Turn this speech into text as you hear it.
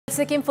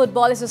Sikkim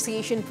Football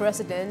Association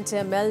President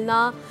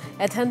Melna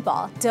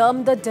Ethenpa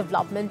termed the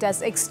development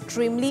as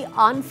extremely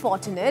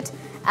unfortunate,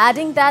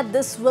 adding that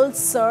this will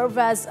serve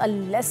as a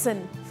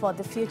lesson for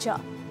the future.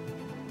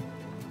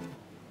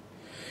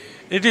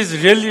 It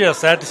is really a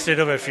sad state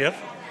of affair.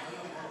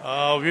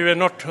 We were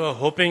not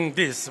hoping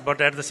this, but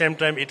at the same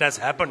time it has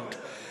happened.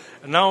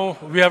 Now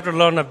we have to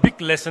learn a big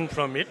lesson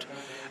from it.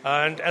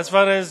 And as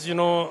far as,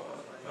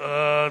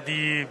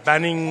 the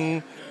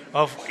banning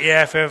of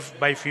AIFF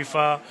by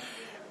FIFA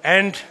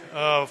and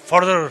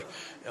further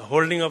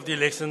holding of the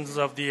elections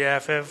of the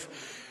AIFF,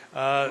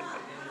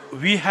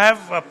 we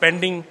have a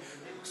pending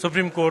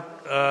Supreme Court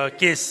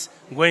case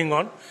going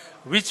on,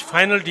 which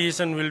final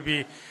decision will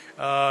be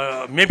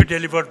maybe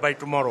delivered by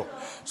tomorrow.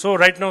 So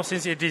right now,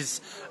 since it is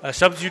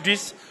sub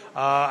judice,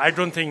 I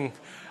don't think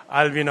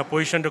I'll be in a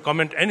position to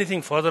comment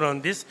anything further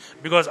on this,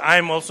 because I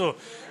am also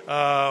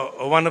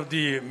one of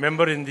the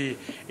member in the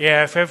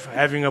AIFF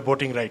having a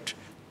voting right.